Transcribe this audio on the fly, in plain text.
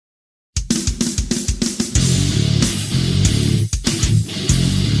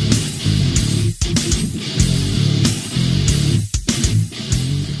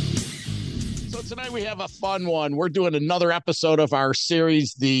we have a fun one. We're doing another episode of our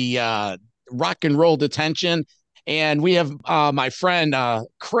series, the Rock and Roll Detention. And we have my friend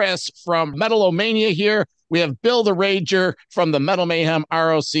Chris from Metalomania here. We have Bill the Rager from the Metal Mayhem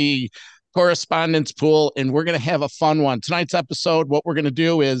ROC correspondence pool. And we're going to have a fun one. Tonight's episode, what we're going to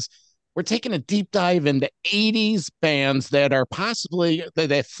do is we're taking a deep dive into 80s bands that are possibly,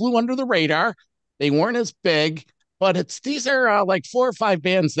 that flew under the radar. They weren't as big, but these are like 4 or 5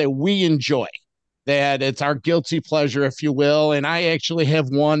 bands that we enjoy, that it's our guilty pleasure, if you will. And I actually have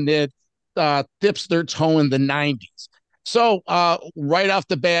one that dips their toe in the 90s. So right off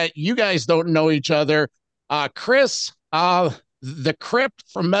the bat, you guys don't know each other. Chris, the Crypt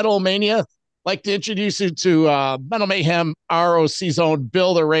from Metal Mania, like to introduce you to Metal Mayhem ROC's own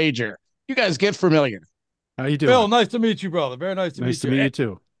Bill the Rager. You guys get familiar. How you doing? Bill, nice to meet you, brother. Very nice to meet you. Nice to meet you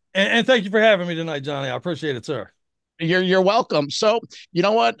too. And thank you for having me tonight, Johnny. I appreciate it, sir. You're welcome. So, you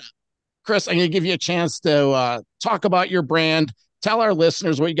know what, Chris, I'm going to give you a chance to talk about your brand. Tell our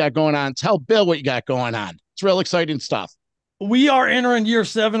listeners what you got going on. Tell Bill what you got going on. It's real exciting stuff. We are entering year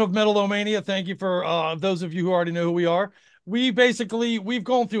 7 of Metalomania. Thank you for those of you who already know who we are. We've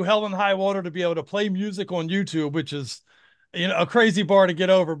gone through hell and high water to be able to play music on YouTube, which is, a crazy bar to get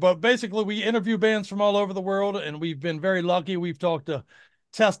over. But basically, we interview bands from all over the world, and we've been very lucky. We've talked to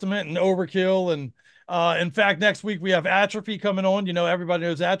Testament and Overkill, and in fact, next week we have Atrophy coming on. Everybody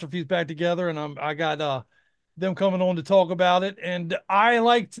knows Atrophy's back together, and I got them coming on to talk about it. And I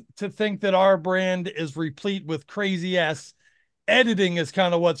like to think that our brand is replete with crazy ass editing is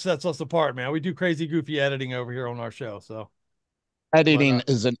kind of what sets us apart, man. We do crazy, goofy editing over here on our show. So editing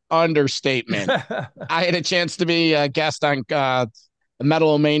is an understatement. I had a chance to be a guest on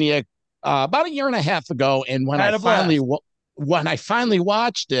Metalomania about a year and a half ago, and when I finally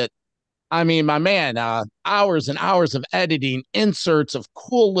watched it, I mean, my man, hours and hours of editing, inserts of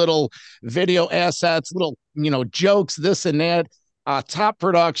cool little video assets, little, jokes, this and that, top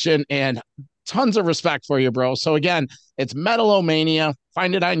production, and tons of respect for you, bro. So again, it's Metalomania.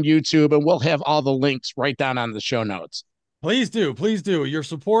 Find it on YouTube, and we'll have all the links right down on the show notes. Please do. Please do. Your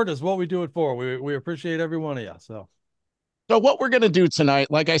support is what we do it for. We appreciate every one of you. So what we're going to do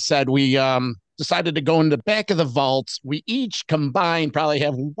tonight, like I said, we decided to go in the back of the vaults. We each combined probably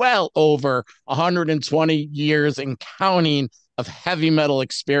have well over 120 years and counting of heavy metal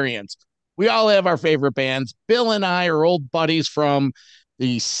experience. We all have our favorite bands. Bill and I are old buddies from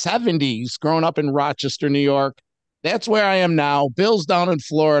the 70s, growing up in Rochester, New York. That's where I am now. Bill's down in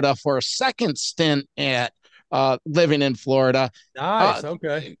Florida for a second stint at living in Florida. Nice.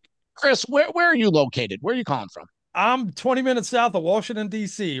 Okay. Chris, where are you located? Where are you calling from? I'm 20 minutes south of Washington,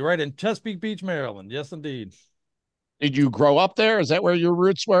 D.C., right in Chesapeake Beach, Maryland. Yes, indeed. Did you grow up there? Is that where your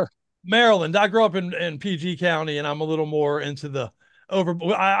roots were? Maryland. I grew up in PG County, and I'm a little more into the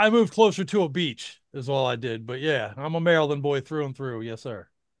I moved closer to a beach is all I did. But yeah, I'm a Maryland boy through and through. Yes, sir.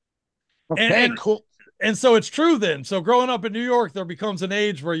 Okay, cool. And so it's true then. So growing up in New York, there becomes an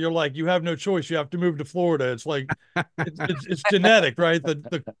age where you're like, you have no choice. You have to move to Florida. It's like, it's genetic, right?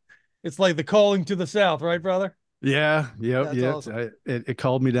 It's like the calling to the South, right, brother? Yeah. Yep. That's awesome. It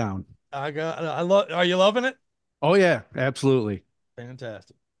called me down. Are you loving it? Oh yeah, absolutely.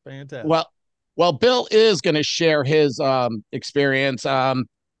 Fantastic. Well, Bill is going to share his experience.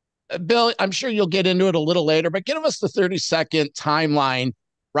 Bill, I'm sure you'll get into it a little later, but give us the 30-second timeline.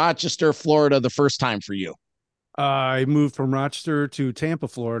 Rochester, Florida, the first time for you. I moved from Rochester to Tampa,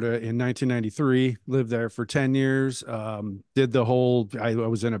 Florida in 1993, lived there for 10 years. Did the whole, I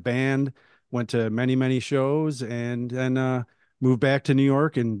was in a band, went to many, many shows, and then moved back to New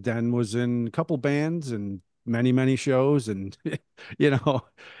York, and then was in a couple bands and many, many shows, and,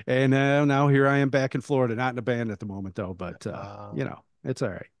 and now here I am back in Florida, not in a band at the moment though, but, it's all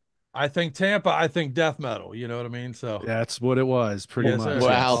right. I think Tampa, I think death metal. You know what I mean? So that's what it was pretty much. Sir.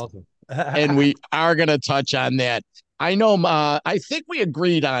 Well, awesome. And we are going to touch on that. I know, I think we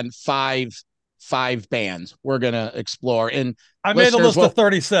agreed on five bands we're going to explore. And I made a list of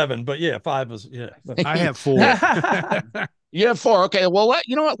 37, but yeah, 5 was, yeah. I have 4. You have 4. Okay. Well,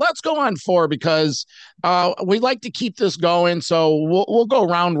 you know what? Let's go on 4 because we like to keep this going. So we'll go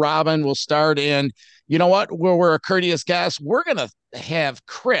round robin. We'll start in, you know what? We're a courteous guest. We're going to have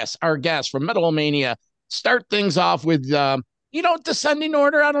Chris, our guest from Metalomania, start things off with, descending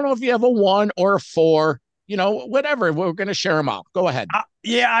order. I don't know if you have a 1 or a 4, whatever. We're going to share them all. Go ahead.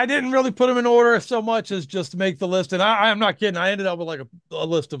 Yeah, I didn't really put them in order so much as just to make the list. And I'm not kidding. I ended up with like a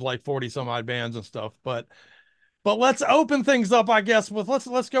list of like 40 some odd bands and stuff, but let's open things up, I guess, with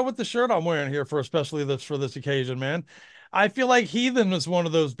let's go with the shirt I'm wearing here for this occasion, man. I feel like Heathen was one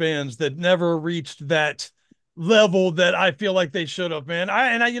of those bands that never reached that level that I feel like they should have, man.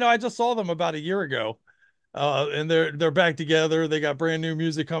 I just saw them about a year ago. And they're back together. They got brand new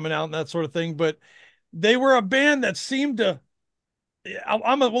music coming out and that sort of thing. But they were a band that seemed to.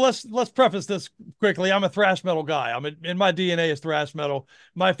 Well. Let's preface this quickly. I'm a thrash metal guy. In my DNA is thrash metal.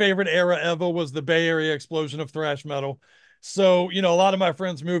 My favorite era ever was the Bay Area explosion of thrash metal. So a lot of my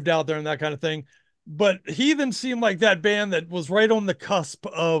friends moved out there and that kind of thing. But Heathen seemed like that band that was right on the cusp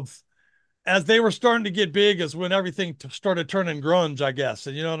of, as they were starting to get big, is when everything started turning grunge, I guess.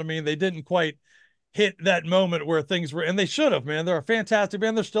 And you know what I mean? They didn't quite hit that moment where things were, and they should have, man. They're a fantastic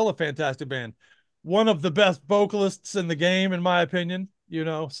band. They're still a fantastic band. One of the best vocalists in the game, in my opinion,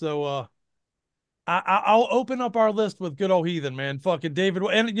 So I'll open up our list with good old Heathen, man. Fucking David.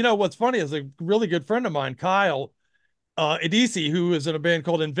 And what's funny is a really good friend of mine, Kyle Edisi, who is in a band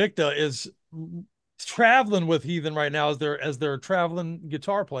called Invicta, is traveling with Heathen right now as their traveling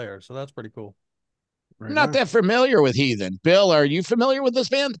guitar player. So that's pretty cool. I'm not that familiar with Heathen. Bill, are you familiar with this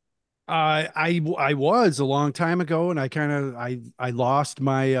band? I was a long time ago, and I lost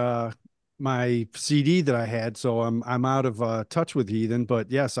my my CD that I had, so I'm out of touch with Heathen.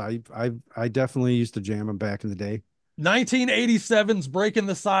 But yes, I definitely used to jam them back in the day. 1987's Breaking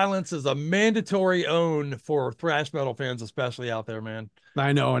the Silence is a mandatory own for thrash metal fans, especially out there, man.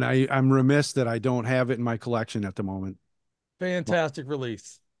 I know, and I'm remiss that I don't have it in my collection at the moment. Fantastic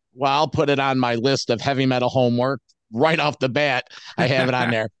release. Well, I'll put it on my list of heavy metal homework right off the bat. I have it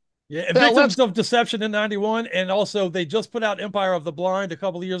on there. Yeah, Victims of Deception in 91, and also they just put out Empire of the Blind a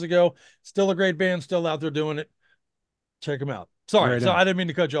couple of years ago. Still a great band, still out there doing it. Check them out. Sorry, so I didn't mean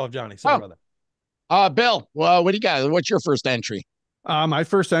to cut you off, Johnny. Sorry about that. Bill, well, what do you got? What's your first entry? My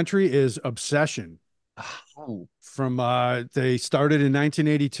first entry is Obsession. From they started in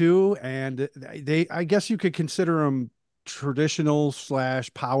 1982, and I guess you could consider them traditional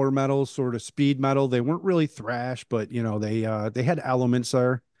 / power metal, sort of speed metal. They weren't really thrash, but they had elements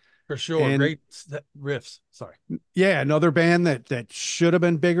there. For sure. And great riffs. Sorry. Yeah, another band that should have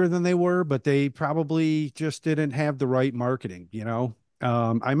been bigger than they were, but they probably just didn't have the right marketing,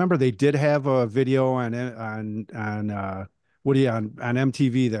 I remember they did have a video on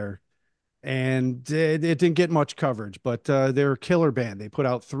MTV there, and it didn't get much coverage, but they're a killer band. They put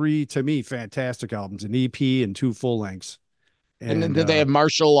out 3, to me, fantastic albums, an EP and 2 full lengths. And then did they have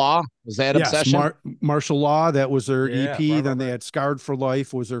Martial Law? Was that Obsession? Martial Law, that was their EP. Then they had Scarred for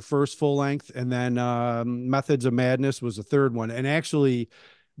Life was their first full length. And then Methods of Madness was the third one. And actually,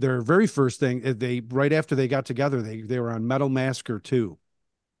 their very first thing, right after they got together, they were on Metal Massacre 2.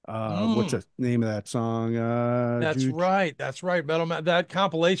 What's the name of that song? That's right. That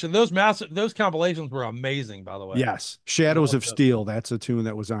compilation. Those compilations were amazing, by the way. Yes. Shadows of Steel. That's a tune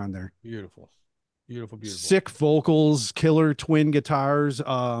that was on there. Beautiful. Sick vocals, killer twin guitars.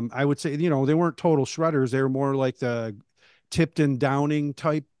 I would say, they weren't total shredders. They were more like the Tipton Downing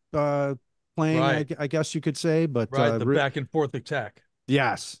type playing, right. I guess you could say. But the back and forth attack.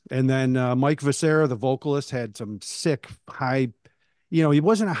 Yes. And then Mike Viscera, the vocalist, had some sick high, he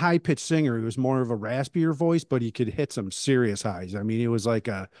wasn't a high pitched singer. He was more of a raspier voice, but he could hit some serious highs. I mean, it was like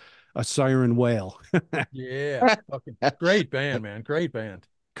a siren wail. Yeah. Fucking great band, man. Great band.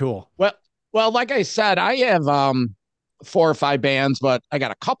 Cool. Well, like I said, I have 4 or 5 bands, but I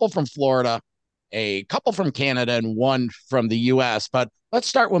got a couple from Florida, a couple from Canada, and 1 from the US. But let's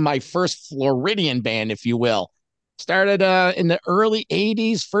start with my first Floridian band, if you will. Started in the early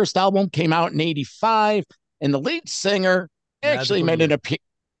 80s. First album came out in 85, and the lead singer actually made an appearance.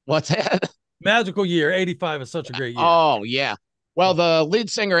 What's that? Magical Year. 85 is such a great year. Oh, yeah. Well, the lead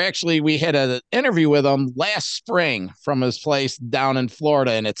singer, actually, we had an interview with him last spring from his place down in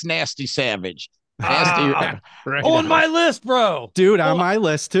Florida, and it's Nasty Savage. Right on my list, bro. Dude, on my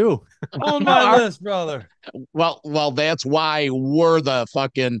list, too. On my list, brother. Well, that's why we're the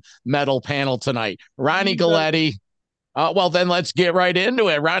fucking metal panel tonight. Ronnie Galletti. Well, then let's get right into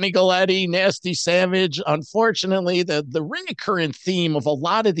it. Ronnie Galletti, Nasty Savage. Unfortunately, the recurrent theme of a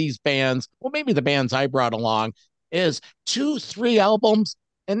lot of these bands, well, maybe the bands I brought along, is 2, 3 albums.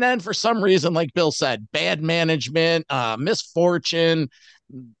 And then for some reason, like Bill said, bad management, misfortune,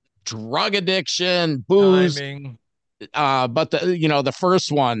 drug addiction, booze. Timing. But the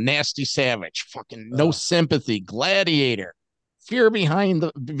first one, Nasty Savage, fucking No Sympathy, Gladiator, Fear Beyond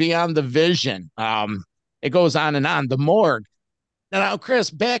the Vision. It goes on and on. The Morgue. Now,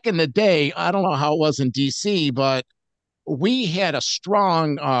 Chris, back in the day, I don't know how it was in DC, but we had a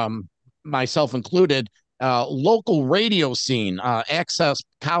strong, myself included, local radio scene,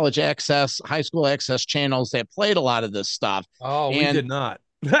 college access, high school access channels that played a lot of this stuff. Oh, we did not.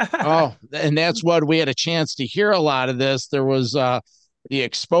 And that's what we had a chance to hear a lot of this. There was the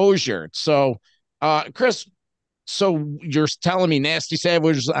exposure. So, Chris, So you're telling me Nasty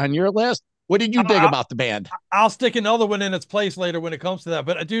Savage is on your list? What did you dig I, about the band? I'll stick another one in its place later when it comes to that.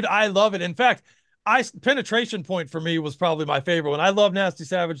 But dude, I love it. In fact, I Penetration Point for me was probably my favorite one. I love Nasty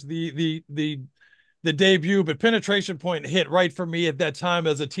Savage, the debut, but Penetration Point hit right for me at that time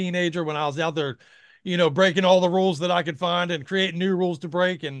as a teenager when I was out there, breaking all the rules that I could find and creating new rules to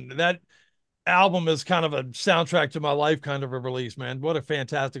break. And that album is kind of a soundtrack to my life, kind of a release, man. What a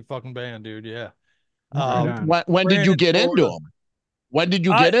fantastic fucking band, dude. Yeah. Right Um, on. When did you Brandon, get into Florida. them? When did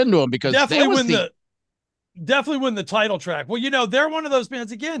you I get into them? Because definitely that was when the the definitely when the title track. Well, they're one of those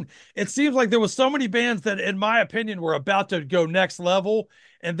bands again. It seems like there was so many bands that, in my opinion, were about to go next level,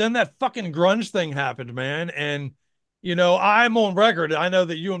 and then that fucking grunge thing happened, man. And I'm on record. I know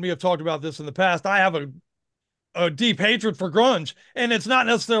that you and me have talked about this in the past. I have a deep hatred for grunge, and it's not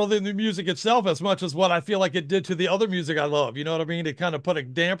necessarily the music itself as much as what I feel like it did to the other music I love. You know what I mean? It kind of put a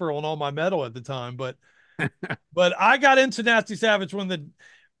damper on all my metal at the time, but I got into Nasty Savage when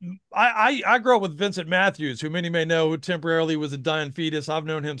I grew up with Vincent Matthews, who many may know, who temporarily was a dying fetus. I've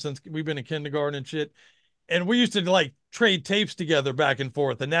known him since we've been in kindergarten and shit. And we used to like trade tapes together back and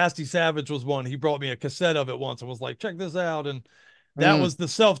forth. The Nasty Savage was one. He brought me a cassette of it once and was like, check this out. And that mm, was the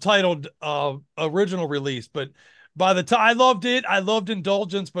self-titled original release. But by the time I loved it, I loved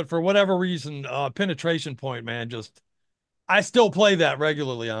Indulgence, but for whatever reason, Penetration Point, man, just I still play that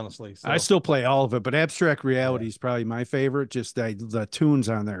regularly, honestly. I So still play all of it, but Abstract yeah. Reality is probably my favorite. Just the tunes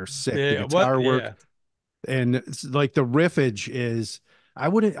on there are sick. The Yeah, what? guitar work Yeah. and like the riffage is, I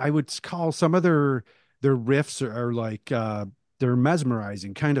would call some of their riffs are like they're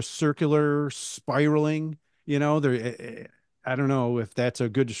mesmerizing, kind of circular, spiraling. They're I don't know if that's a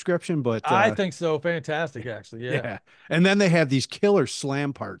good description, but I think so. Fantastic, actually. Yeah. yeah. And then they have these killer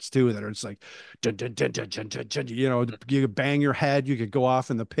slam parts too that are just like, dun, dun, dun, dun, dun, dun, dun, you could bang your head, you could go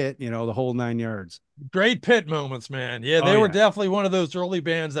off in the pit, the whole 9 yards. Great pit moments, man. Yeah, Oh they were yeah. definitely one of those early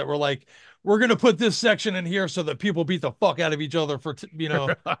bands that were like, we're going to put this section in here so that people beat the fuck out of each other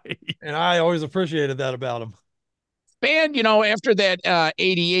Right. and I always appreciated that about them. band, after that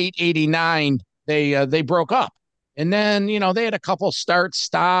 88, 89, they broke up. And then, they had a couple starts,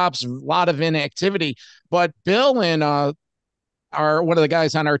 stops, a lot of inactivity. But Bill and one of the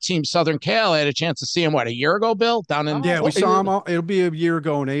guys on our team, Southern Cal, had a chance to see him, what, a year ago, Bill? Down in Yeah, Oh, we saw him Florida? all, it'll be a year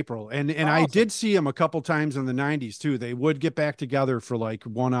ago in April. And I awesome. did see him a couple times in the 90s too. They would get back together for like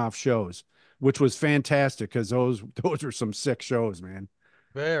one-off shows, which was fantastic because those were some sick shows, man.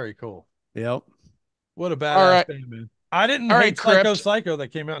 Very cool. Yep. What a All badass right. band, man. I didn't All right, hate Psycho Crypt. Psycho that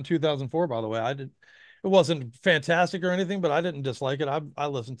came out in 2004, by the way. I did. It wasn't fantastic or anything, but I didn't dislike it. I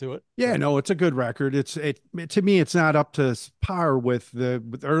listened to it. Yeah, So no, it's a good record. To me, it's not up to par with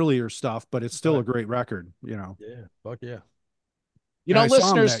earlier stuff, but it's still okay. a great record. Yeah. Fuck yeah. And I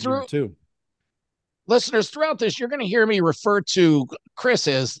saw him Listeners that year through too. listeners throughout this, you're going to hear me refer to Chris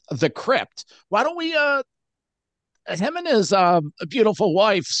as the Crypt. Why don't we him and his beautiful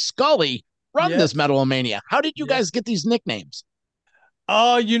wife Scully run this Yes. Metalomania? How did you Yes. guys get these nicknames?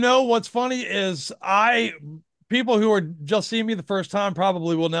 What's funny is people who are just seeing me the first time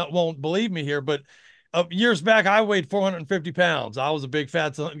probably won't believe me here, but years back I weighed 450 pounds. I was a big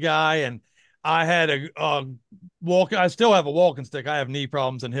fat guy, and I had a walk. I still have a walking stick. I have knee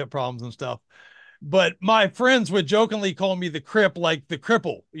problems and hip problems and stuff. But my friends would jokingly call me the crip, like the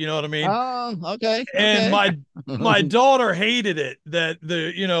cripple. You know what I mean? Oh, okay, And okay. my daughter hated it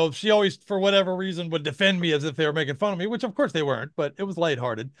that she always for whatever reason would defend me as if they were making fun of me, which of course they weren't, but it was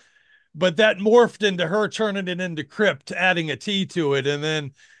lighthearted. But that morphed into her turning it into crypt, adding a T to it, and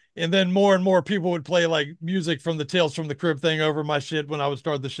then more and more people would play like music from the Tales from the Crypt thing over my shit when I would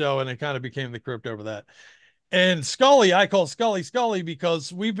start the show, and it kind of became the crypt over that. And Scully, I call Scully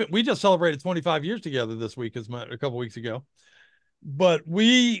because we just celebrated 25 years together this week, a couple weeks ago. But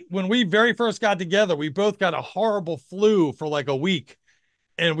when we very first got together, we both got a horrible flu for like a week,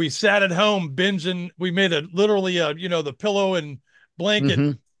 and we sat at home binging. We made literally the pillow and blanket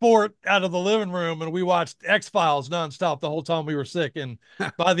hmm fort out of the living room, and we watched X-Files nonstop the whole time we were sick. And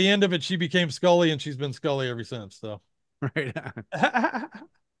by the end of it, she became Scully, and she's been Scully ever since. So, Right. and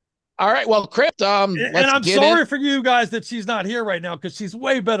All right, well, Crypt, let's I'm get in. sorry for you guys that she's not here right now because she's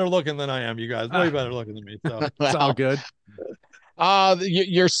way better looking than I am. You guys, way Ah, better looking than me. So. it's all Well, good.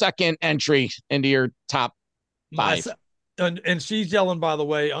 your second entry into your top My five. and she's yelling, by the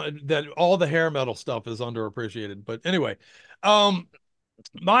way, that all the hair metal stuff is underappreciated. But anyway, um,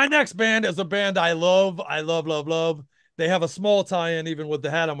 my next band is a band I love. I love, love, love. They have a small tie-in even with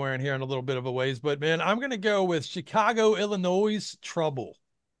the hat I'm wearing here in a little bit of a ways. But man, I'm gonna go with Chicago, Illinois Trouble,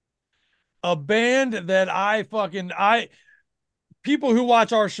 a band that I people who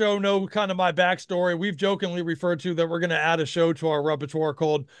watch our show know kind of my backstory. We've jokingly referred to that we're going to add a show to our repertoire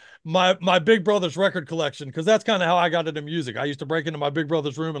called my big brother's record collection, because that's kind of how I got into music. I used to break into my big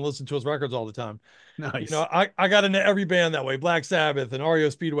brother's room and listen to his records all the time. You Nice. know, I got into every band that way: Black Sabbath and REO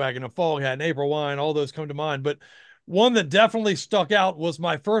Speedwagon and Foghat and April Wine. All those come to mind, but one that definitely stuck out was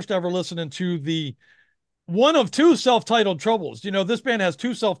my first ever listening to the one of two self-titled Troubles. You know, this band has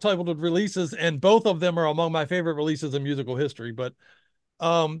two self-titled releases, and both of them are among my favorite releases in musical history. But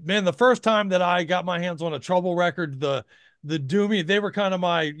man, the first time that I got my hands on a Trouble record, the doomy, they were kind of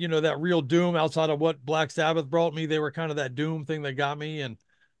my, you know, that real doom outside of what Black Sabbath brought me. They were kind of that doom thing that got me, and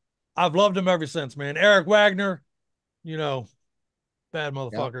I've loved them ever since, man. Eric Wagner, you know, bad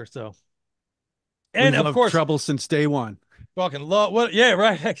Yep. motherfucker. So, We've and of loved course, Trouble since day one. fucking love what, yeah,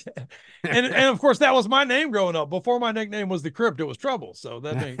 right. And of course, that was my name growing up. Before my nickname was the Crypt, it was Trouble. So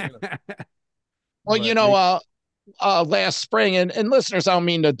that makes, you know, Well, but last spring, and listeners, I don't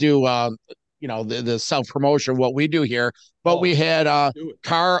mean to do the self promotion what we do here, but oh, we had do it.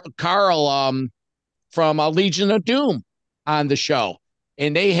 Carl from Legion of Doom on the show.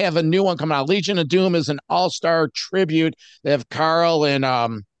 And they have a new one coming out. Legion of Doom is an all-star tribute. They have Carl and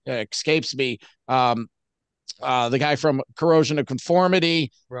it escapes me, the guy from Corrosion of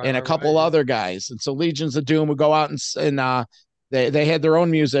Conformity, Right, and a right, right. couple Yeah. other guys. And so Legions of Doom would go out and they had their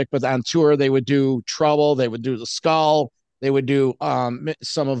own music, but on tour they would do Trouble, they would do the Skull, they would do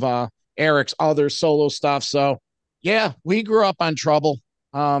some of Eric's other solo stuff. So yeah, we grew up on Trouble.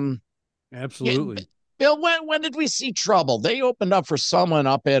 Yeah, Absolutely. Bill, when did we see Trouble? They opened up for someone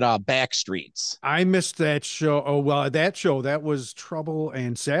up at Backstreets. I missed that show. Oh, well, that show, that was Trouble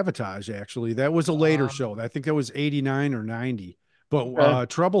and Sabotage, actually. That was a later Um, show. I think that was 89 or 90. But Okay.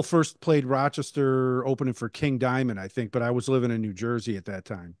 Trouble first played Rochester opening for King Diamond, I think, but I was living in New Jersey at that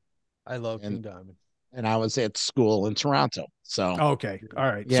time. I love And King Diamond. I was at school in Toronto. So Okay. All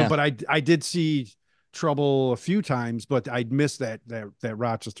right. So, yeah. but I did see Trouble a few times, but I missed that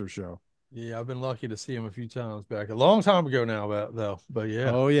Rochester show. Yeah, I've been lucky to see him a few times back. A long time ago now, though. But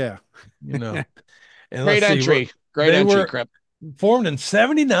yeah, Oh yeah. you know. And let's Great see, entry. Great they entry, were Crip. formed in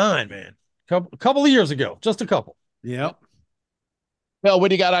 '79, man. Couple of years ago, just a couple. Yep. Bill, what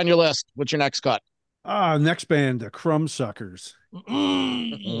do you got on your list? What's your next cut? Next band, the Crumb Suckers.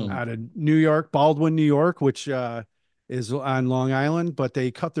 Mm-mm. Out of New York, Baldwin, New York, which is on Long Island, but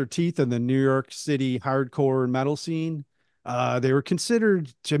they cut their teeth in the New York City hardcore metal scene. They were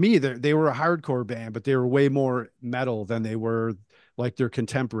considered, to me, they were a hardcore band, but they were way more metal than they were like their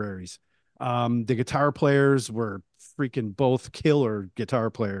contemporaries. The guitar players were freaking both killer guitar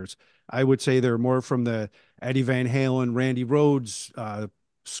players. I would say they're more from the Eddie Van Halen, Randy Rhoads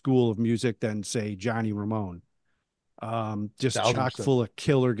school of music than, say, Johnny Ramone. Just chock 1,000%. full of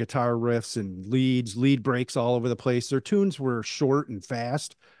killer guitar riffs and lead breaks all over the place. Their tunes were short and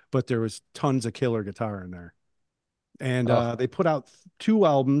fast, but there was tons of killer guitar in there. And Oh, they put out two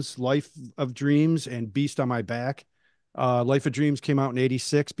albums, Life of Dreams and Beast on My Back. Life of Dreams came out in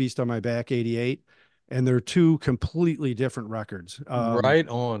 86, Beast on My Back 88. And they're two completely different records. right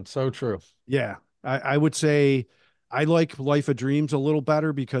on. So true. Yeah, I would say I like Life of Dreams a little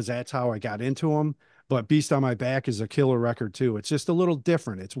better because that's how I got into them. But Beast on My Back is a killer record too. It's just a little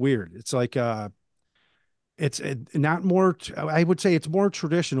different. It's weird. It's like not more. I would say it's more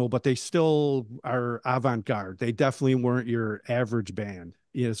traditional, but they still are avant-garde. They definitely weren't your average band,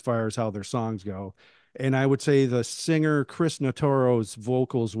 as far as how their songs go. And I would say the singer Chris Notoro's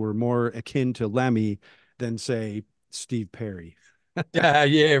vocals were more akin to Lemmy than, say, Steve Perry. Yeah,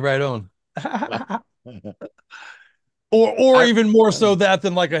 yeah, right on. Well, Or I, even more so that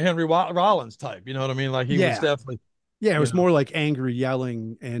than like a Henry Rollins type. You know what I mean? Like he was Yeah. definitely, Yeah, it you was know, more like angry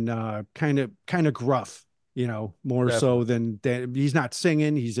yelling and kind of gruff, more so definitely. than that. He's not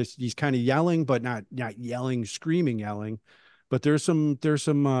singing, he's kind of yelling, but not yelling, screaming, yelling. But there's some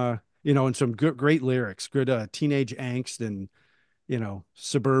and some good great lyrics, good teenage angst and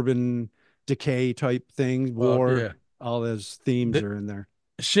suburban decay type thing, Fuck war, yeah. all those themes The are in there.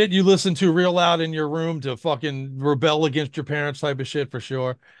 shit you listen to real loud in your room to fucking rebel against your parents type of shit for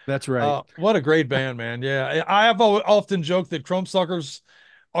sure. That's right. What a great band, man. Yeah. I have often joked that Crumbsuckers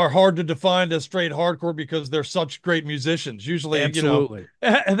are hard to define as straight hardcore because they're such great musicians. Usually, Absolutely.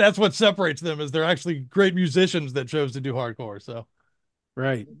 and that's what separates them is they're actually great musicians that chose to do hardcore. So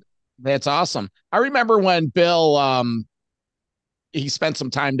Right. that's awesome. I remember when Bill he spent some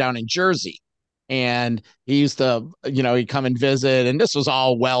time down in Jersey, and he used to, he'd come and visit, and this was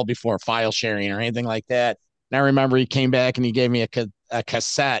all well before file sharing or anything like that. And I remember he came back and he gave me a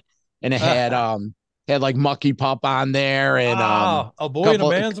cassette, and it had like Mucky Pup on there, and a boy in a couple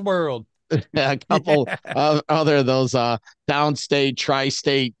man's world. a couple Yeah. of other of those downstate,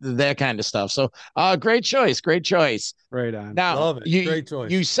 tri-state, that kind of stuff. So great choice, great choice. Right on. Now Love it. Great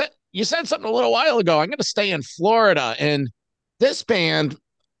choice. you said something a little while ago. I'm going to stay in Florida, and this band,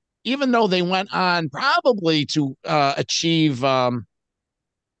 even though they went on probably to achieve, I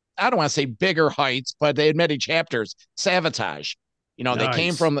don't want to say bigger heights, but they had many chapters. Sabotage, they came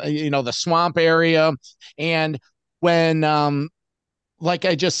Nice. from the swamp area, and when like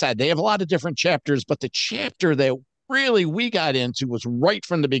I just said, they have a lot of different chapters, but the chapter that really we got into was right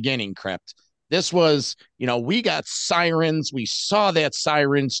from the beginning, CRYPT. This was, we got Sirens. We saw that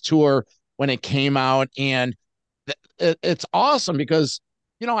Sirens tour when it came out. And it's awesome because,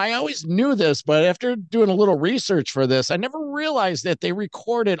 I always knew this, but after doing a little research for this, I never realized that they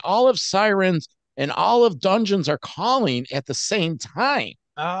recorded all of Sirens and all of Dungeons Are Calling at the same time.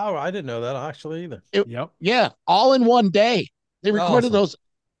 Oh, I didn't know that actually either. Yep. Yeah, all in one day. They recorded Awesome. those.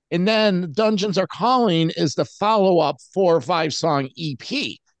 And then Dungeons Are Calling is the follow-up 4 or 5 song EP.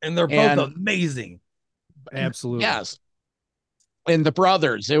 And they're both amazing. Absolutely. Yes. And the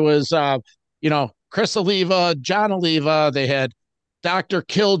brothers. It was Chris Oliva, John Oliva. They had Dr.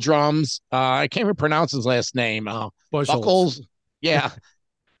 Killdrums. I can't even pronounce his last name. Buckles. Yeah.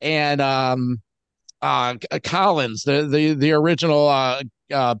 And Collins, the original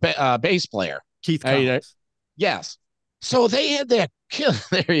bass player. Keith Collins. Yes. So they had that kill.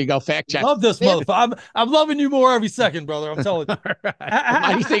 There you go. Fact check. Love this motherfucker. I'm loving you more every second, brother. I'm telling you.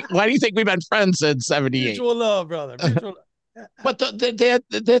 Why do you think we've been friends since 78? Mutual love, brother. Mutual love. But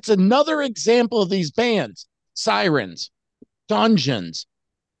that's another example of these bands. Sirens, Dungeons,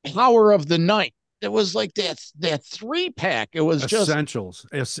 Power of the Night. It was like that 3-pack. It was essentials.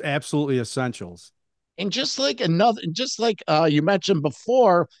 It's absolutely essentials. And just like you mentioned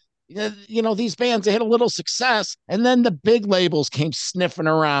before, these bands, they had a little success, and then the big labels came sniffing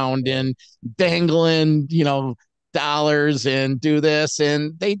around and dangling, dollars and do this,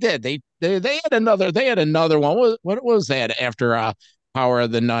 and they did. They had another one. What was that after Power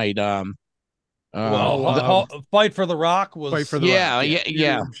of the Night? Fight for the Rock was Fight for the Rock.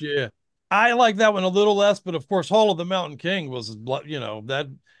 Yeah. I like that one a little less, but of course, Hall of the Mountain King was,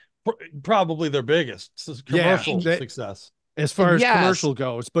 that probably their biggest commercial success. As far as commercial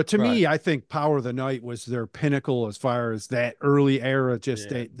goes. But to me, I think Power of the Night was their pinnacle as far as that early era.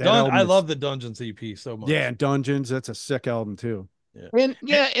 I love the Dungeons EP so much. Yeah, and Dungeons, that's a sick album too.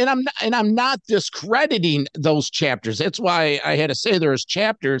 Yeah. And I'm not discrediting those chapters. That's why I had to say there's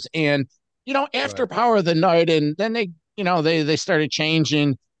chapters. And after Power of the Night, and then they started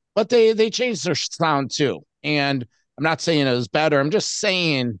changing, but they changed their sound too. And I'm not saying it was better. I'm just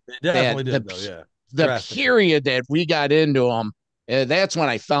saying they definitely did, though. Yeah. The period that we got into them, that's when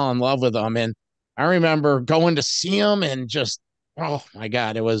I fell in love with them. And I remember going to see them and just, oh my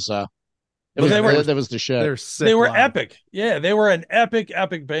God, it was the shit. They were epic. Yeah, they were an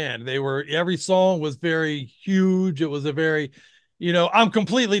epic band. Every song was very huge. It was a very, I'm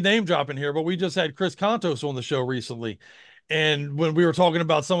completely name dropping here, but we just had Chris Contos on the show recently. And when we were talking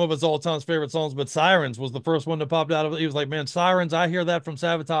about some of his all-time favorite songs, but Sirens was the first one that popped out of it. He was like, man, Sirens, I hear that from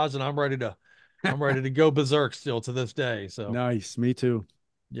Sabotage, and I'm ready to go berserk still to this day. So nice. Me too.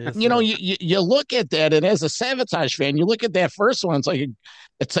 Yes, you look at that, and as a Sabotage fan, you look at that first one,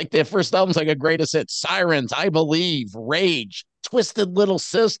 it's like that first album's like a greatest hit. Sirens, I Believe, Rage, Twisted Little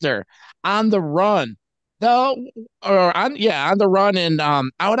Sister, On the Run. On the Run, and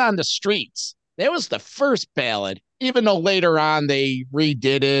Out on the Streets. That was the first ballad, even though later on they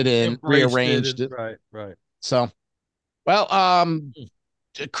redid it and rearranged it. Right. So, well,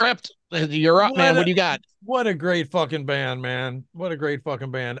 CRYPT, you're up, man. What do you got? What a great fucking band, man. What a great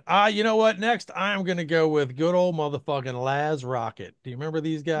fucking band. You know what? Next, I'm going to go with good old motherfucking Laz Rocket. Do you remember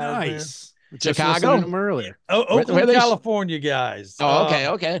these guys? Nice. Chicago? Them earlier. Oakland, California guys.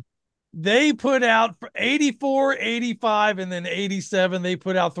 Oh, okay. They put out for 84, 85, and then 87. They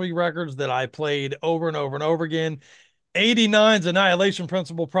put out 3 records that I played over and over and over again. 89's Annihilation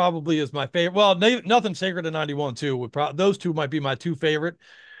Principle probably is my favorite. Well, Nothing Sacred in 91 too. Those two might be my 2 favorite.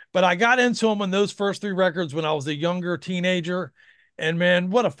 But I got into them in those first 3 records when I was a younger teenager. And man,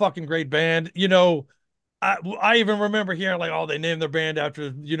 what a fucking great band. I even remember hearing like, oh, they named their band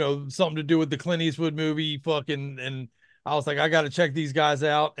after, something to do with the Clint Eastwood movie and I was like, I got to check these guys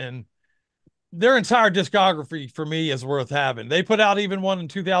out. And their entire discography for me is worth having. They put out even one in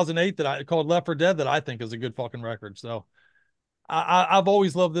 2008 that I called Left for Dead that I think is a good fucking record. So I've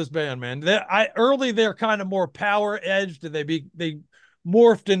always loved this band, man. They're kind of more power edged, and they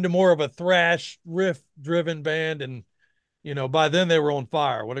morphed into more of a thrash riff driven band. And, by then they were on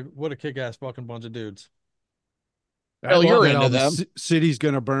fire. What a kick ass fucking bunch of dudes. I Bill, love you're that into album. them. City's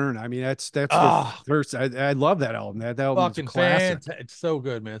Gonna Burn. I mean, that's their Ah, first. I love that album. That album's a fucking classic. fantastic. It's so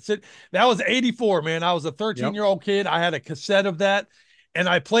good, man. That was 84, man. I was a Yep. 13-year-old kid. I had a cassette of that and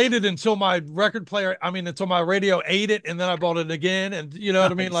I played it until my record player, I mean, until my radio ate it. And then I bought it again. And you know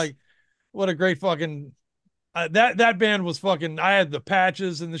what I mean? Nice. Like, what a great fucking, that band was fucking, I had the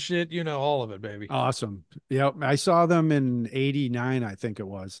patches and the shit, you know, all of it, baby. Awesome. Yep. I saw them in '89, I think it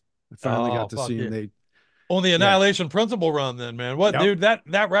was. I finally Oh, got to fuck see them. yeah. They, On the yeah. Annihilation Principle run, then, man. What, Yep. dude?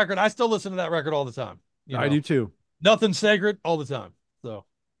 That record, I still listen to that record all the time. You I do know, too. nothing sacred all the time. So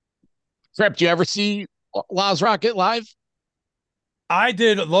Crip, do you ever see Laws Rocket live? I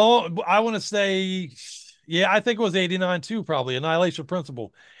did long. I want to say, yeah, I think it was 89 too, probably Annihilation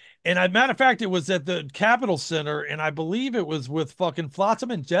Principle. And I, matter of fact, it was at the Capitol Center, and I believe it was with fucking Flotsam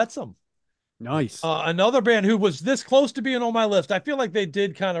and Jetsam. Nice. Another band who was this close to being on my list. I feel like they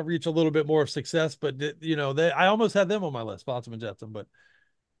did kind of reach a little bit more of success, but you know, I almost had them on my list, Flotsam and Jetsam. But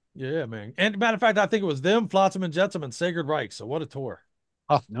yeah, man. And matter of fact, I think it was them, Flotsam and Jetsam, and Sacred Reich. So what a tour!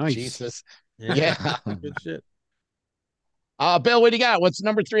 Oh, Nice. Jesus. Yeah, Yeah. good shit. Bill, what do you got? What's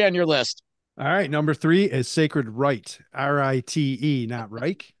number 3 on your list? All right. Number 3 is Sacred Right. Rite, not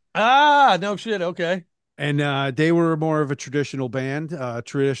Reich. Ah, no shit. Okay. And they were more of a traditional band,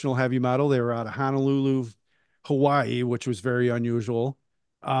 traditional heavy metal. They were out of Honolulu, Hawaii, which was very unusual.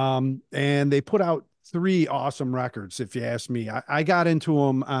 And they put out 3 awesome records, if you ask me. I got into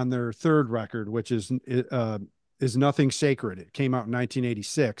them on their third record, which is Nothing Sacred. It came out in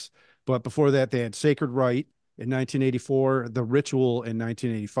 1986. But before that, they had Sacred Right in 1984, The Ritual in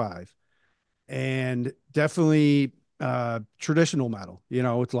 1985. And definitely traditional metal, you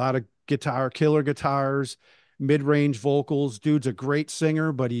know, with a lot of killer guitars, mid-range vocals. Dude's a great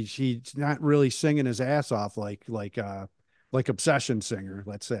singer, but he's not really singing his ass off like Obsession singer,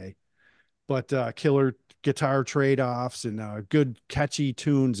 let's say. But killer guitar trade-offs and good catchy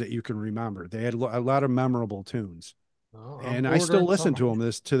tunes that you can remember. They had a lot of memorable tunes. Oh, I'm And I still ordering listen to some.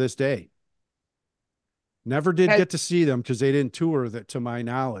 them to this day. Never did Hey, get to see them because they didn't tour that, to my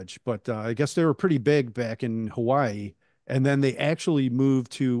knowledge. But I guess they were pretty big back in Hawaii. And then they actually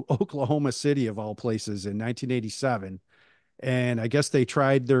moved to Oklahoma City, of all places, in 1987. And I guess they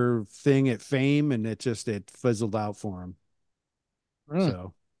tried their thing at Fame, and it fizzled out for them. mm,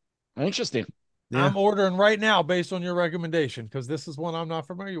 So interesting. yeah. I'm ordering right now based on your recommendation because this is one I'm not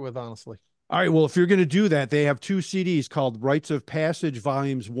familiar with, honestly. All right. Well, if you're going to do that, they have 2 CDs called Rites of Passage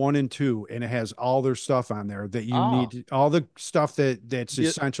Volumes 1 and 2, and it has all their stuff on there that you Oh, need, all the stuff that's yeah,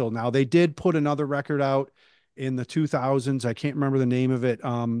 essential. Now, they did put another record out in the 2000s. I can't remember the name of it.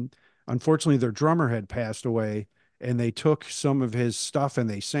 Unfortunately, their drummer had passed away, and they took some of his stuff and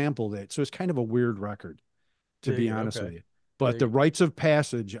they sampled it. So it's kind of a weird record, to dig be it. honest Okay, with you. But dig the it. Rites of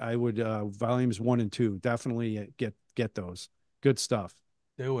Passage, I would volumes 1 and 2 definitely get those. Good stuff.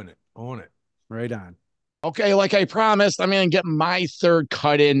 Doing it. On it. Right on. Okay, like I promised, I'm going to get my third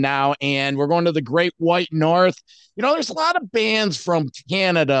cut in now, and we're going to the Great White North. You know, there's a lot of bands from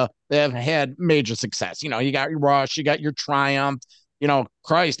Canada that have had major success. You know, you got your Rush, you got your Triumph, you know,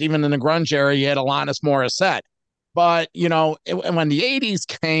 Christ, even in the grunge era, you had Alanis Morissette. But, you know, when the 80s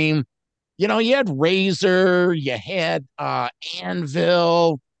came, you know, you had Razor, you had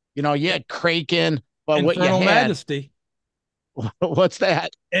Anvil, you know, you had Kraken, but what you Infernal had, Majesty. what's that?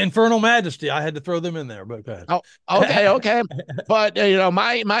 Infernal Majesty. I had to throw them in there, but go Oh, ahead. okay, okay. But you know,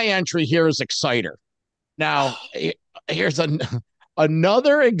 my entry here is Exciter. Now, here's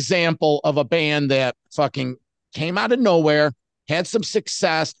another example of a band that fucking came out of nowhere, had some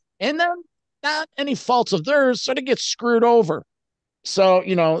success, and then not any faults of theirs, sort of gets screwed over. So,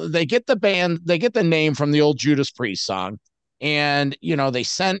 you know, they get the name from the old Judas Priest song. And, you know, they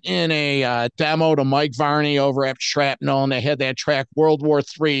sent in a demo to Mike Varney over at Shrapnel, and they had that track World War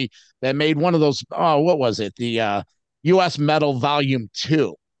III that made one of those, oh, what was it? The US Metal Volume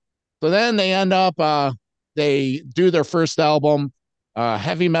 2. So then they end up, they do their first album,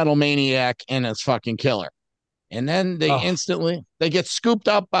 Heavy Metal Maniac, and it's fucking killer. And then Oh, they get scooped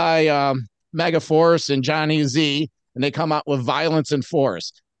up by Megaforce and Johnny Z, and they come out with Violence and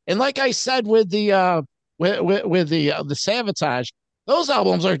Force. And like I said with the Sabotage, those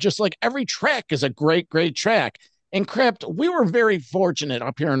albums are just like every track is a great track. And CRYPT, we were very fortunate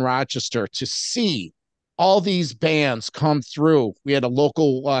up here in Rochester to see all these bands come through. We had a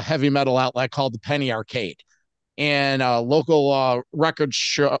local heavy metal outlet called the Penny Arcade, and a local record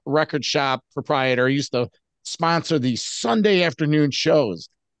shop proprietor used to sponsor these Sunday afternoon shows.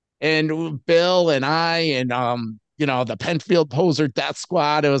 And Bill and I and you know, the Penfield Poser Death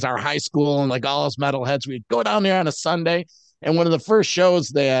Squad, it was our high school, and like all us metalheads, we'd go down there on a Sunday. And one of the first shows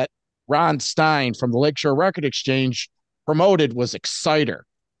that Ron Stein from the Lakeshore Record Exchange promoted was Exciter.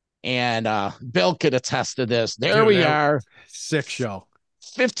 And Bill could attest to this. There Dude, we are, sick show.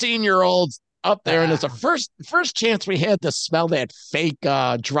 15-year-olds up there, and it's the first chance we had to smell that fake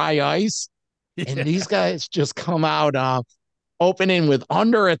dry ice. And these guys just come out opening with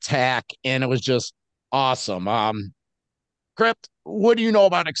Under Attack, and it was just awesome. CRYPT, what do you know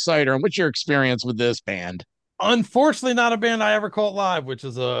about Exciter, and what's your experience with this band? Unfortunately, not a band I ever caught live, which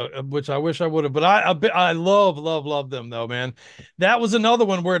I wish I would have. But I love them though, man. That was another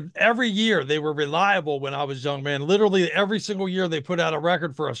one where every year they were reliable. When I was young, man, literally every single year they put out a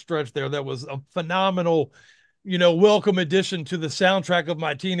record for a stretch there that was a phenomenal, welcome addition to the soundtrack of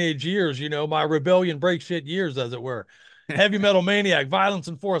my teenage years. My rebellion, break shit years, as it were. Heavy Metal Maniac, Violence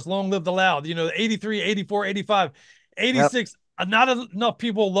and Force, Long Live the Loud. 83, 84, 85, 86. Yep. Not enough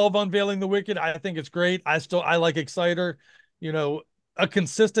people love Unveiling the Wicked. I think it's great. I like Exciter, a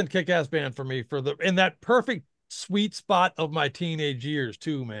consistent kick-ass band for me in that perfect sweet spot of my teenage years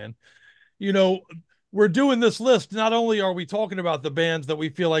too, man. We're doing this list. Not only are we talking about the bands that we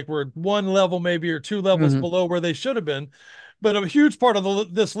feel like we're one level maybe or two levels below where they should have been, but a huge part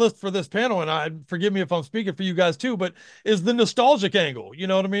of this list for this panel, and forgive me if I'm speaking for you guys too, but is the nostalgic angle. You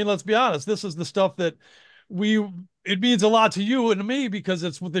know what I mean? Let's be honest. This is the stuff that it means a lot to you and to me because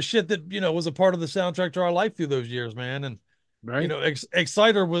it's the shit that, was a part of the soundtrack to our life through those years, man. And, right.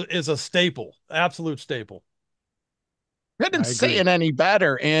 Exciter is a staple, absolute staple. Couldn't say it any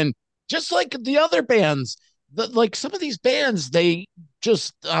better. And just like the other bands, like some of these bands, they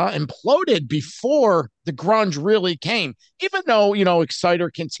just imploded before the grunge really came. Even though, Exciter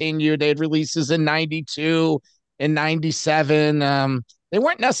continued, they had releases in 92 and 97. They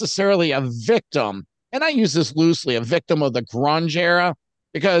weren't necessarily a victim. And I use this loosely, a victim of the grunge era,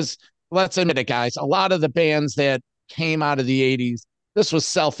 because let's admit it, guys, a lot of the bands that came out of the 80s, this was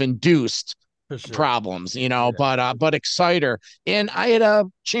self-induced problems, but Exciter. And I had a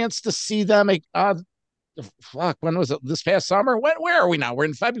chance to see them, when was it? This past summer? Where are we now? We're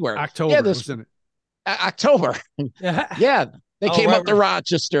in February. October, yeah, wasn't it? October. Yeah, they came up to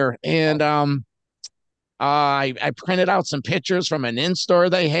Rochester, and I printed out some pictures from an in-store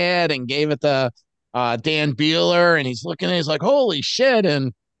they had and gave it to Dan Beeler, and he's looking, and he's like, holy shit.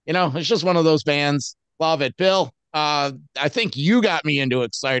 And it's just one of those bands. Love it. Bill, I think you got me into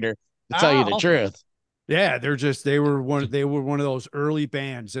Exciter, to tell you the truth. Yeah, they were one of those early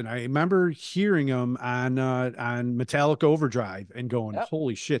bands, and I remember hearing them on Metallic Overdrive and going,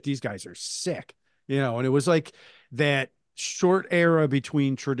 holy shit, these guys are sick. And it was like that short era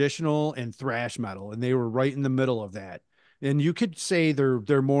between traditional and thrash metal, and they were right in the middle of that. And you could say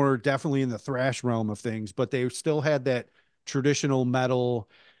they're more definitely in the thrash realm of things, but they still had that traditional metal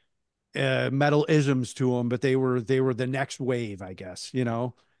isms to them, but they were the next wave, I guess,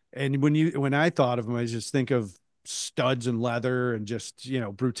 And when I thought of them, I just think of studs and leather and just,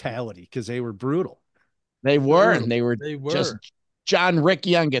 brutality, because they were brutal. They were, and they were just John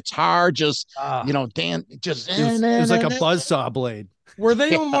Rickey on guitar, just Dan, just it was like a buzzsaw blade. Were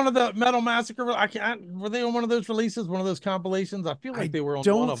they on one of the Metal Massacre? Were they on one of those releases, one of those compilations? I feel like they were on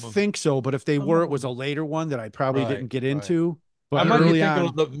one of them. I don't think so, but if they were, it was a later one that I probably didn't get into. But I might be thinking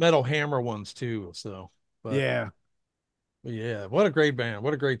of the Metal Hammer ones too. So, yeah. What a great band.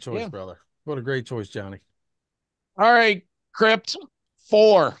 What a great choice, brother. What a great choice, Johnny. All right, CRYPT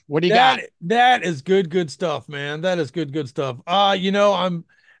 4. What do you got? That is good stuff, man. That is good stuff.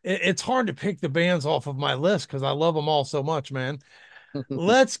 It's hard to pick the bands off of my list because I love them all so much, man.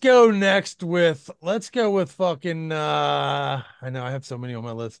 Let's go with fucking I know I have so many on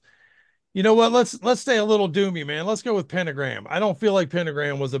my list. You know what? Let's stay a little doomy, man. Let's go with Pentagram. I don't feel like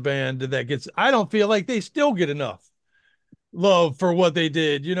Pentagram was a band I don't feel like they still get enough love for what they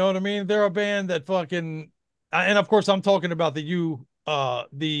did. You know what I mean? They're a band that fucking, and of course I'm talking about the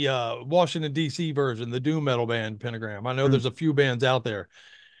Washington DC version, the doom metal band Pentagram. I know there's a few bands out there,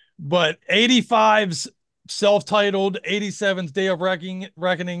 but 85's self-titled, 87's Day of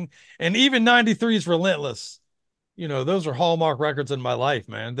Reckoning, and even 93's Relentless. Those are hallmark records in my life,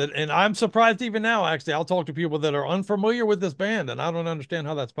 man. And I'm surprised even now, actually, I'll talk to people that are unfamiliar with this band, and I don't understand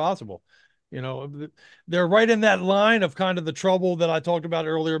how that's possible. They're right in that line of kind of the Trouble that I talked about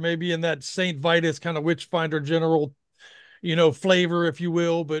earlier, maybe in that St. Vitus kind of Witchfinder General, flavor, if you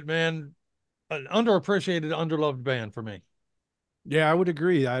will. But man, an underappreciated, underloved band for me. Yeah, I would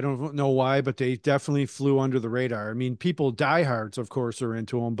agree. I don't know why, but they definitely flew under the radar. I mean, diehards, of course, are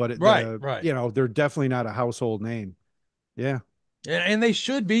into them, but right. They're definitely not a household name. Yeah. And they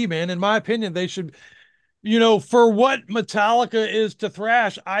should be, man. In my opinion, they should, for what Metallica is to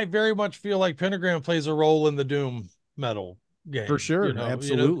thrash, I very much feel like Pentagram plays a role in the doom metal game. For sure.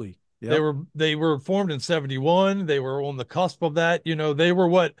 Absolutely. Yep. They were formed in 71. They were on the cusp of that.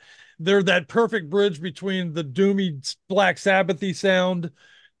 They're that perfect bridge between the doomy Black Sabbathy sound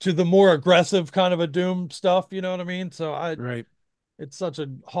to the more aggressive kind of a doom stuff. You know what I mean? Right. It's such a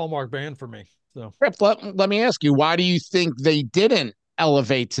hallmark band for me. So Rip, let me ask you, why do you think they didn't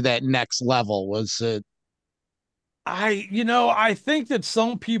elevate to that next level? Was it I think that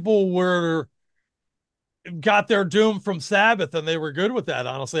some people got their doom from Sabbath and they were good with that.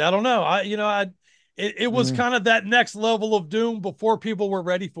 Honestly, I don't know. It was kind of that next level of doom before people were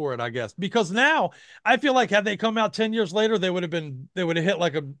ready for it, I guess. Because now I feel like had they come out 10 years later, they would have hit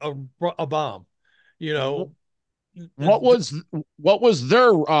like a bomb. You know, what was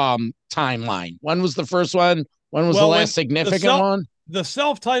their timeline? When was the first one? When was the well, last significant one? the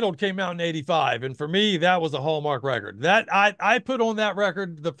self-titled came out in 85, and for me that was a hallmark record. That I put on that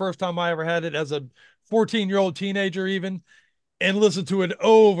record the first time I ever had it as a 14-year-old teenager even, and listened to it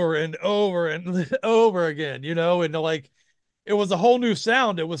over and over and over again, and like it was a whole new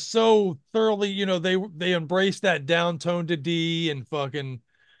sound. It was so thoroughly, they embraced that down tone to D and fucking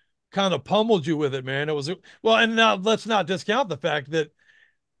kind of pummeled you with it, man. It was well, and now let's not discount the fact that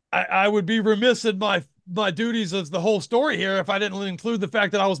I would be remiss in my duties as the whole story here if I didn't include the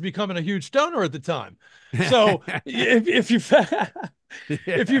fact that I was becoming a huge stoner at the time. So if you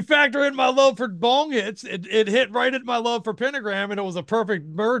if you factor in my love for bong hits, it hit right at my love for Pentagram, and it was a perfect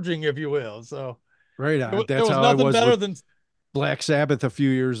merging, if you will. So right on. there That's was how I nothing was better with than Black Sabbath a few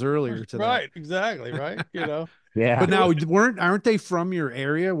years earlier to that. right, exactly, right. Yeah. But now aren't they from your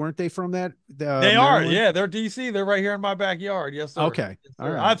area? Weren't they from that They are, Maryland? yeah. They're DC. They're right here in my backyard. Yes, sir. Okay. Yes, All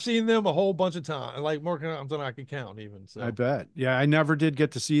sir. right. I've seen them a whole bunch of times, like more times than I can count, even. So I bet. Yeah, I never did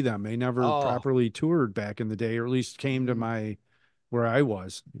get to see them. They never oh, properly toured back in the day, or at least came to my where I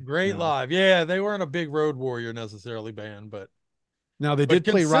was. great live. Yeah, they weren't a big road warrior necessarily band, but Now they did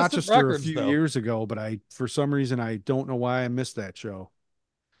play consistent Rochester a records few though. years ago, but for some reason I don't know why I missed that show.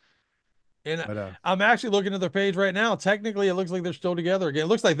 And But I'm actually looking at their page right now. Technically, it looks like they're still together again. It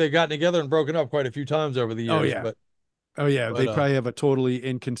looks like they've gotten together and broken up quite a few times over the oh years. yeah. But Oh yeah, but they probably have a totally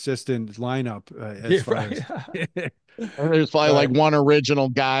inconsistent lineup as yeah, far right. as There's probably like Right. one original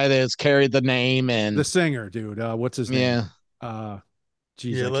guy that's carried the name, the and singer, dude. What's his yeah. name?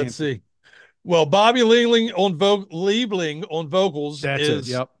 Geez, Yeah, I let's can't. see. Well, Bobby Liebling on vocals That's it. is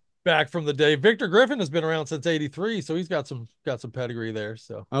Yep. back from the day. Victor Griffin has been around since '83, so he's got some pedigree there.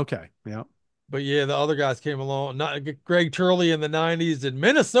 So, Okay. Yep. but yeah, the other guys came along. Not Greg Turley in the '90s, and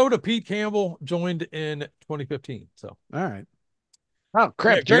Minnesota Pete Campbell joined in 2015. So, All right. Oh, yeah,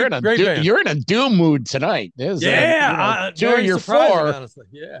 crap! great band. You're in a doom mood tonight. There's Yeah, two of very your surprising, four, honestly.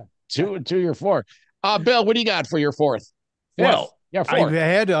 Yeah. two of your four. Bill, what do you got for your fourth? Fifth? Well, Yeah, I fourth.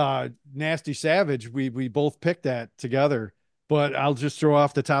 had Nasty Savage. We both picked that together, but I'll just throw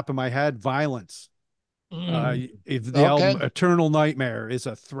off the top of my head Violence. If the Okay. album Eternal Nightmare is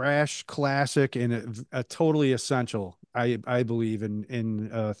a thrash classic and a totally essential, I believe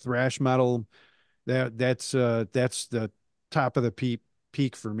in thrash metal. That's the top of the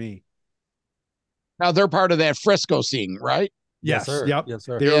peak for me. Now they're part of that Frisco scene, right? Yes, Yes, sir. yep. Yes,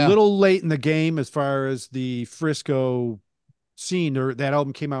 sir. They're a Yeah. little late in the game as far as the Frisco scene. That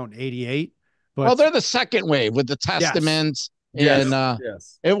album came out in '88, Well, but they're the second wave with the yes, Testaments, yes. and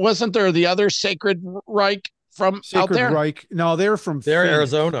Yes. it wasn't there the other Sacred Reich from out Sacred there. Reich. No, they're from They're Phoenix.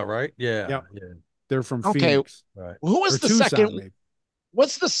 Arizona, right? Yeah. Yep. Yeah. They're from Okay, Phoenix Right. who or was the Tucson, second? maybe.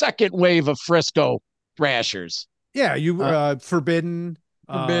 What's the second wave of Frisco thrashers? Yeah, you Uh, Forbidden,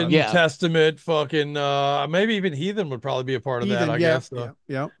 Forbidden yeah. Testament, fucking maybe even Heathen would probably be a part of that, Heathen. I Yeah, guess. yeah,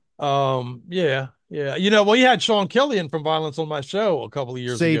 yeah. Yeah, yeah. Well, you had Sean Killian from Violence on my show a couple of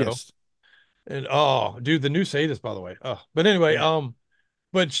years ago. Sadist. And oh, dude, the new Sadist, by the way. Oh, but anyway, Yeah.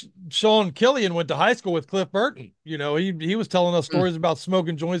 but Sean Killian went to high school with Cliff Burton. He was telling us stories about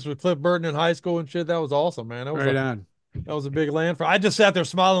smoking joints with Cliff Burton in high school and shit. That was awesome, man. Right on. That was a big land for. I just sat there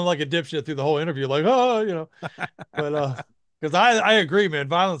smiling like a dipshit through the whole interview, like, but because I agree, man.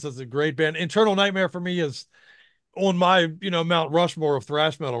 Violence is a great band. Internal Nightmare for me is on my Mount Rushmore of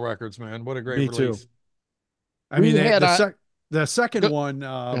thrash metal records, man. What a great Me too. release. I mean, We had the second one,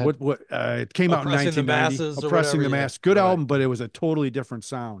 ahead. it came out in Oppressing the 1990. Masses or Oppressing whatever, the yeah. Mass. Good Right. album, but it was a totally different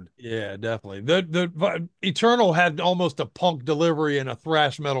sound. Yeah, definitely. The Eternal had almost a punk delivery and a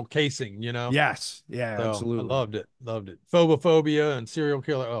thrash metal casing, Yes. Yeah, So absolutely. I loved it. Loved it. Phobophobia and Serial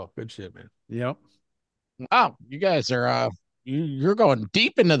Killer. Oh, good shit, man. Yep. Wow, you guys are you're going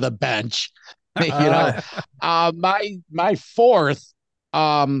deep into the bench. My fourth,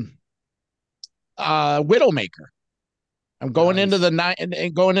 Widowmaker. I'm going Nice. into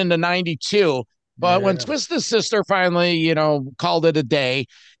the going into 92. But when Twisted Sister finally, called it a day,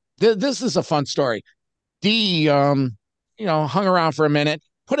 this is a fun story. D, hung around for a minute,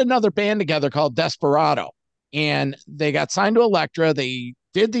 put another band together called Desperado, and they got signed to Elektra. They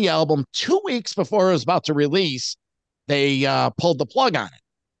did the album 2 weeks before it was about to release. They pulled the plug on it.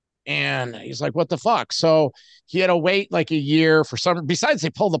 And he's like, what the fuck? So he had to wait like a year for some, besides they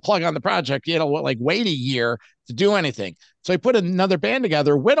pulled the plug on the project, he had to like wait a year to do anything. So he put another band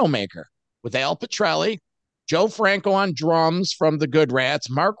together, Widowmaker, with Al Pitrelli, Joe Franco on drums from the Good Rats,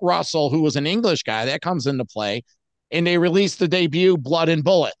 Mark Russell, who was an English guy, that comes into play. And they released the debut Blood and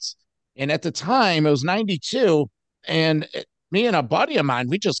Bullets. And at the time, it was 92. And me and a buddy of mine,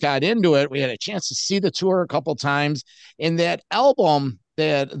 we just got into it. We had a chance to see the tour a couple times. And that album,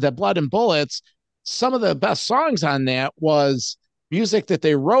 the Blood and Bullets, some of the best songs on that was music that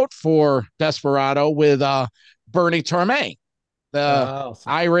they wrote for Desperado with Bernie Torme, the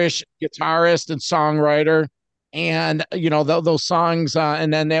Irish guitarist and songwriter. And, those songs,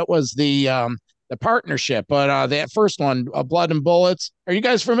 and then that was the partnership. But that first one, Blood and Bullets, are you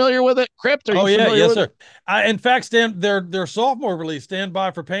guys familiar with it? CRYPT, are you familiar with sir. it? In fact, their sophomore release, Stand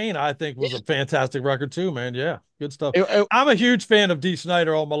By for Pain, I think was a fantastic record too, man. Yeah, good stuff. I'm a huge fan of Dee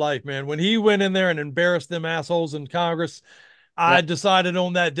Snider all my life, man. When he went in there and embarrassed them assholes in Congress, I decided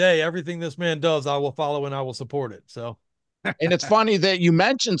on that day, everything this man does, I will follow and I will support it. So, and it's funny that you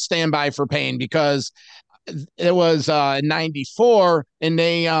mentioned Stand By for Pain, because it was 94, and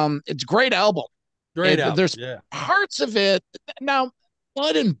it's a great album. Great album. There's parts of it now.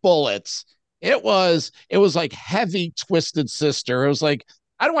 Blood and Bullets, it was like heavy Twisted Sister. It was like,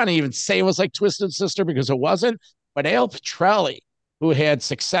 I don't want to even say it was like Twisted Sister, because it wasn't. But Al Pitrelli, who had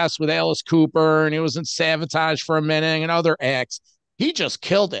success with Alice Cooper, and he was in Savatage for a minute and other acts, he just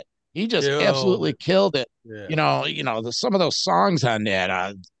killed it. He just absolutely killed it. Yeah. Some of those songs on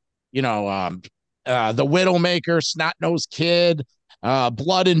that, The Widowmaker, Snot Nosed Kid,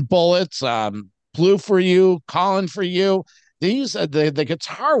 Blood and Bullets, Blue for You, Calling for You. These the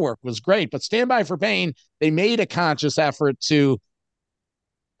guitar work was great, but Stand By for Pain, they made a conscious effort to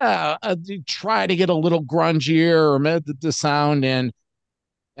try to get a little grungier or the sound, and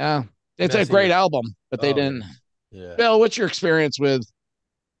it's a great album, but they didn't. Yeah. Bill, what's your experience with?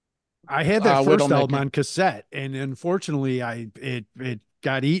 I had that first album on cassette, and unfortunately, it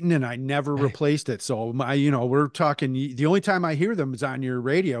got eaten, and I never replaced it. So we're talking. The only time I hear them is on your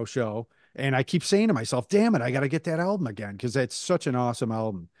radio show. And I keep saying to myself, damn it, I got to get that album again, because that's such an awesome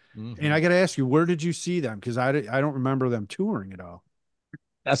album. Mm-hmm. And I got to ask you, where did you see them? Because I don't remember them touring at all.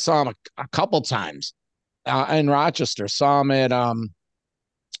 I saw them a couple times in Rochester. Saw them at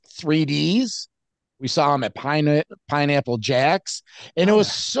 3Ds. We saw them at Pineapple Jack's. And it was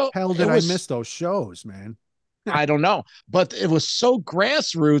so... Hell did I miss those shows, man? I don't know. But it was so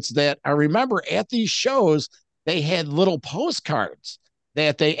grassroots that I remember at these shows, they had little postcards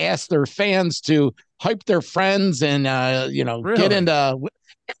that they asked their fans to hype their friends and, really? Get into,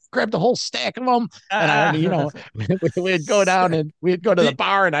 grab the whole stack of them. And we'd go down and we'd go to the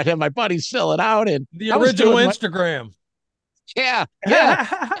bar, and I'd have my buddies fill it out. And the original Instagram. Yeah.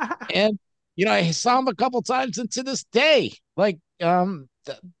 And, I saw them a couple times, and to this day, like,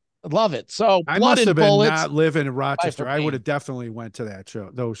 love it. So I must have been not living in Rochester. I would have definitely went to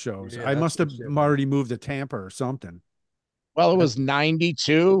those shows. Yeah, I must have already moved to Tampa or something. Well, it was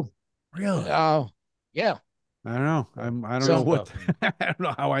 92. Really? Yeah. I don't know. I don't know what. I don't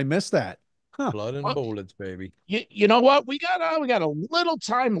know how I missed that. Huh. Blood and Bullets, baby. You know what? We got a little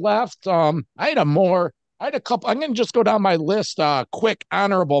time left. I had a couple. I'm gonna just go down my list. Quick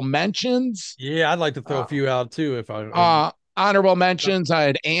honorable mentions. Yeah, I'd like to throw a few out too. If I honorable mentions, I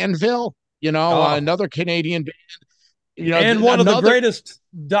had Anvil. Another Canadian band. And one of the greatest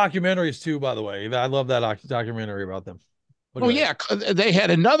documentaries too, by the way. I love that documentary about them. Yeah, they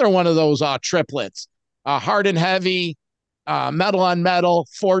had another one of those triplets, Hard and Heavy, Metal on Metal,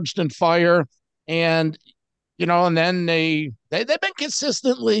 Forged in Fire, and and then they've been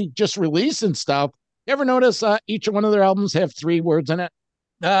consistently just releasing stuff. You ever notice each one of their albums have 3 words in it?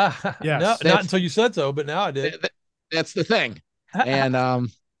 Yes. No, not until you said so, but now I did. That's the thing. And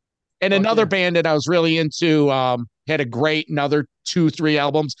another band that I was really into had a great another 2-3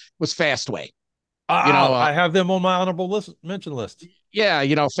 albums was Fastway. I have them on my honorable mention list. Yeah,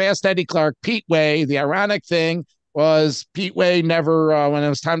 Fast Eddie Clark, Pete Way. The ironic thing was Pete Way never, when it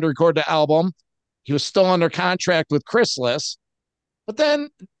was time to record the album, he was still under contract with Chrysalis, but then,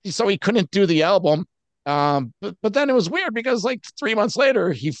 so he couldn't do the album. But then it was weird because like 3 months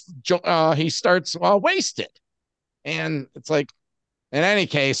later, he starts Wasted. And it's like, in any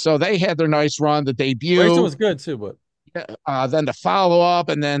case, so they had their nice run, the debut. Wasted was good too, but then the follow up,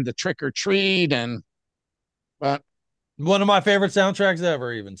 and then the Trick or Treat, but One of my favorite soundtracks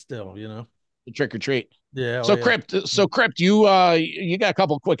ever, even still, you know. The Trick or Treat. Yeah. So Oh, yeah. CRYPT, you got a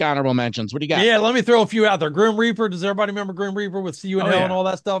couple quick honorable mentions. What do you got? Yeah, let me throw a few out there. Grim Reaper. Does everybody remember Grim Reaper with See You in Oh Hell and yeah. all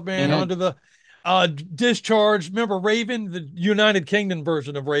that stuff, man? Mhm. Under the Discharge. Remember Raven, the United Kingdom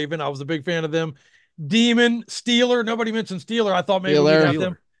version of Raven? I was a big fan of them. Demon, Stealer. Nobody mentioned Stealer. I thought maybe we Steeler. got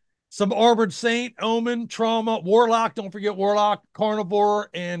them. Some Armored Saint, Omen, Trauma, Warlock. Don't forget Warlock, Carnivore,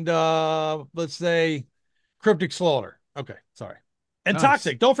 and let's say Cryptic Slaughter. Okay, sorry. And Nice.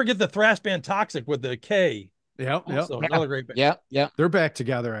 Toxic. Don't forget the thrash band Toxic with the K. Yep. Also, another great band. Yeah. They're back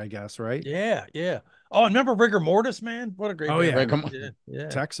together, I guess, right? Yeah, yeah. Oh, remember Rigor Mortis, man? What a great Oh, band. yeah. Yeah.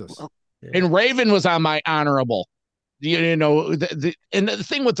 Texas. Yeah. And Raven was on my honorable. You know, and the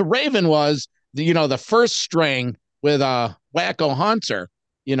thing with the Raven was, the first string with Wacko Hunter,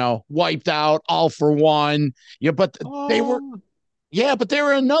 wiped out all for one. Yeah, but they were Oh, but they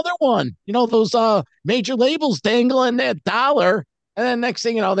were another one. Those major labels dangling that dollar, and then next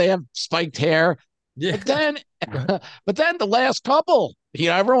thing you know, they have spiked hair. yeah. But then, but then the last couple,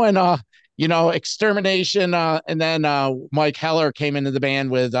 everyone, Extermination, and then Mike Heller came into the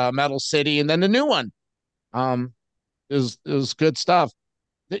band with Metal City, and then the new one. It was good stuff.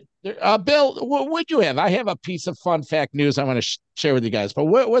 Bill, what would you have? I have a piece of fun fact news I want to share with you guys. But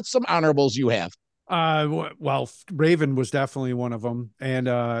what's some honorables you have? Well, Raven was definitely one of them, and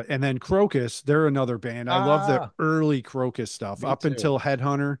then Crocus, they're another band. I love the early Crocus stuff up until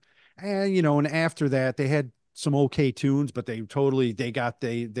Headhunter, and after that they had some okay tunes, but they got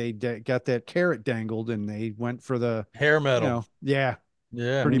that carrot dangled, and they went for the Hair metal. Yeah,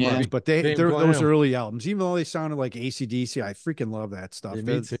 pretty Yeah. much. But those early albums, even though they sounded like AC/DC, I freaking love that stuff. Yeah,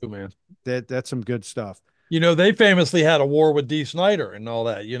 me too, man. That's some good stuff. They famously had a war with D. Snyder and all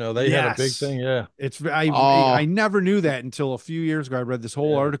that. They had a big thing. Yeah. I never knew that until a few years ago. I read this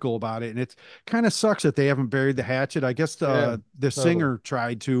whole article about it, and it kind of sucks that they haven't buried the hatchet. I guess the singer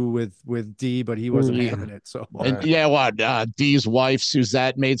tried to with D, but he wasn't having it. So and Dee's wife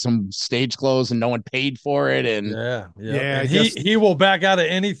Suzette made some stage clothes and no one paid for it. And and he will back out of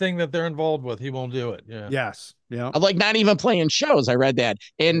anything that they're involved with. He won't do it. Yeah. Yes. Yeah. Like not even playing shows. I read that.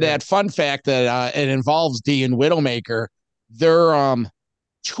 And that fun fact that it involves Dee and Widowmaker. Their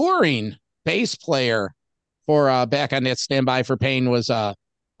touring bass player for back on that Stand By for Pain was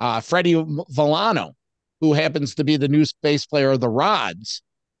Freddie Villano, who happens to be the new bass player of the Rods,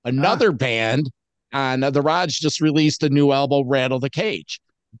 another band. And the Rods just released a new album, Rattle the Cage.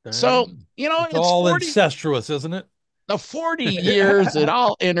 Dang. So, it's all 40, incestuous, isn't it? The 40 years, it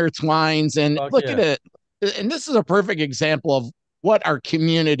all intertwines. And look at it. And this is a perfect example of what our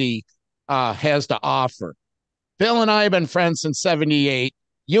community has to offer. Bill and I have been friends since 78.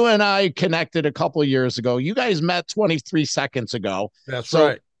 You and I connected a couple of years ago. You guys met 23 seconds ago. That's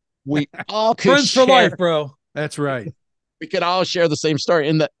right. We all could friends for life, bro. That's right. We could all share the same story.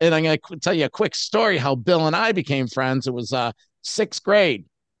 And I'm going to tell you a quick story how Bill and I became friends. It was sixth grade.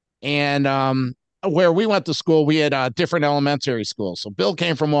 And where we went to school, we had different elementary schools. So Bill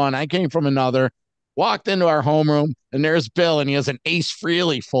came from one, I came from another. Walked into our homeroom, and there's Bill, and he has an Ace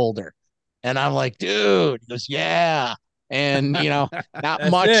Frehley folder. And I'm like, dude, he goes, yeah. And not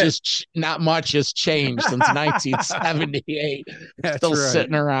much has changed since 1978. Still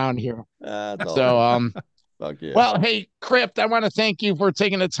sitting around here. So Fuck yeah. Well, hey, CRYPT, I want to thank you for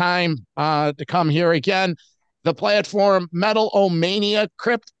taking the time to come here again. The platform Metal-O-Mania.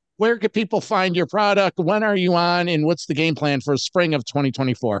 CRYPT, where can people find your product? When are you on, and what's the game plan for spring of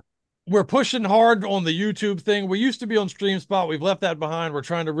 2024? We're pushing hard on the YouTube thing. We used to be on StreamSpot. We've left that behind. We're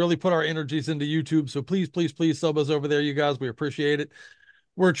trying to really put our energies into YouTube. So please, please, please sub us over there, you guys. We appreciate it.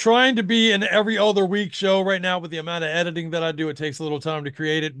 We're trying to be an every other week show right now with the amount of editing that I do. It takes a little time to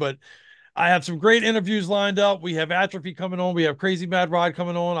create it, but I have some great interviews lined up. We have Atrophy coming on. We have Crazy Mad Rod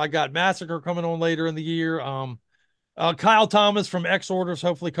coming on. I got Massacre coming on later in the year. Kyle Thomas from X Orders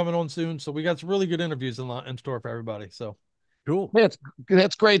hopefully coming on soon. So we got some really good interviews in store for everybody. So cool.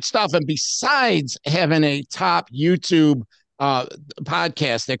 That's great stuff. And besides having a top YouTube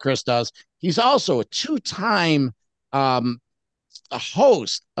podcast that Chris does, he's also a two-time a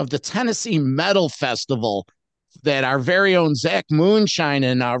host of the Tennessee Metal Festival that our very own Zach Moonshine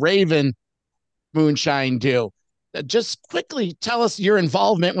and Raven Moonshine do. Just quickly tell us your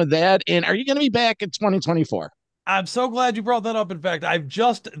involvement with that. And are you going to be back in 2024? I'm so glad you brought that up. In fact, I've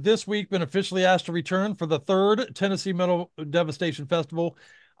just this week been officially asked to return for the 3rd Tennessee Metal Devastation Festival.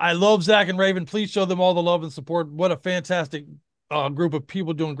 I love Zach and Raven. Please show them all the love and support. What a fantastic group of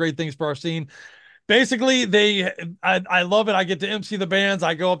people doing great things for our scene. Basically, I love it. I get to MC the bands.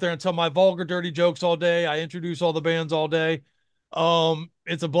 I go up there and tell my vulgar, dirty jokes all day. I introduce all the bands all day.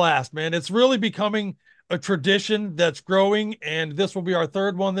 It's a blast, man. It's really becoming a tradition that's growing, and this will be our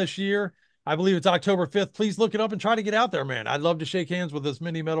third one this year. I believe it's October 5th. Please look it up and try to get out there, man. I'd love to shake hands with as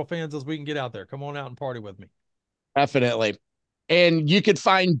many metal fans as we can get out there. Come on out and party with me. Definitely. And you could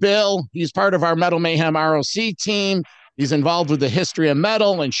find Bill. He's part of our Metal Mayhem ROC team. He's involved with the history of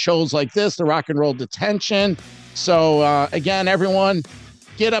metal and shows like this, the Rock and Roll Detention. So again, everyone,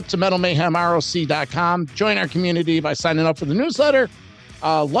 get up to metalmayhemroc.com. Join our community by signing up for the newsletter.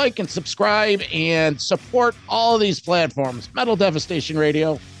 Like and subscribe and support all of these platforms. Metal Devastation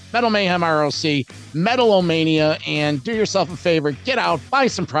Radio, Metal Mayhem ROC, Metalomania, and do yourself a favor, get out, buy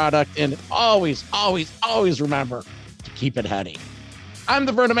some product, and always, always, always remember to keep it heady. I'm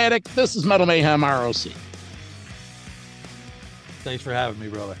the Vernomatic. This is Metal Mayhem ROC. Thanks for having me,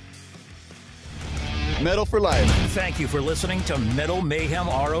 brother. Metal for life. Thank you for listening to Metal Mayhem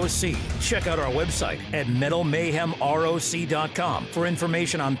ROC. Check out our website at metalmayhemroc.com for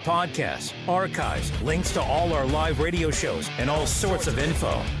information on podcasts, archives, links to all our live radio shows, and all sorts of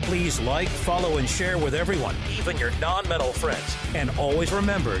info. Please like, follow, and share with everyone, even your non-metal friends. And always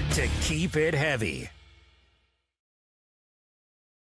remember to keep it heavy.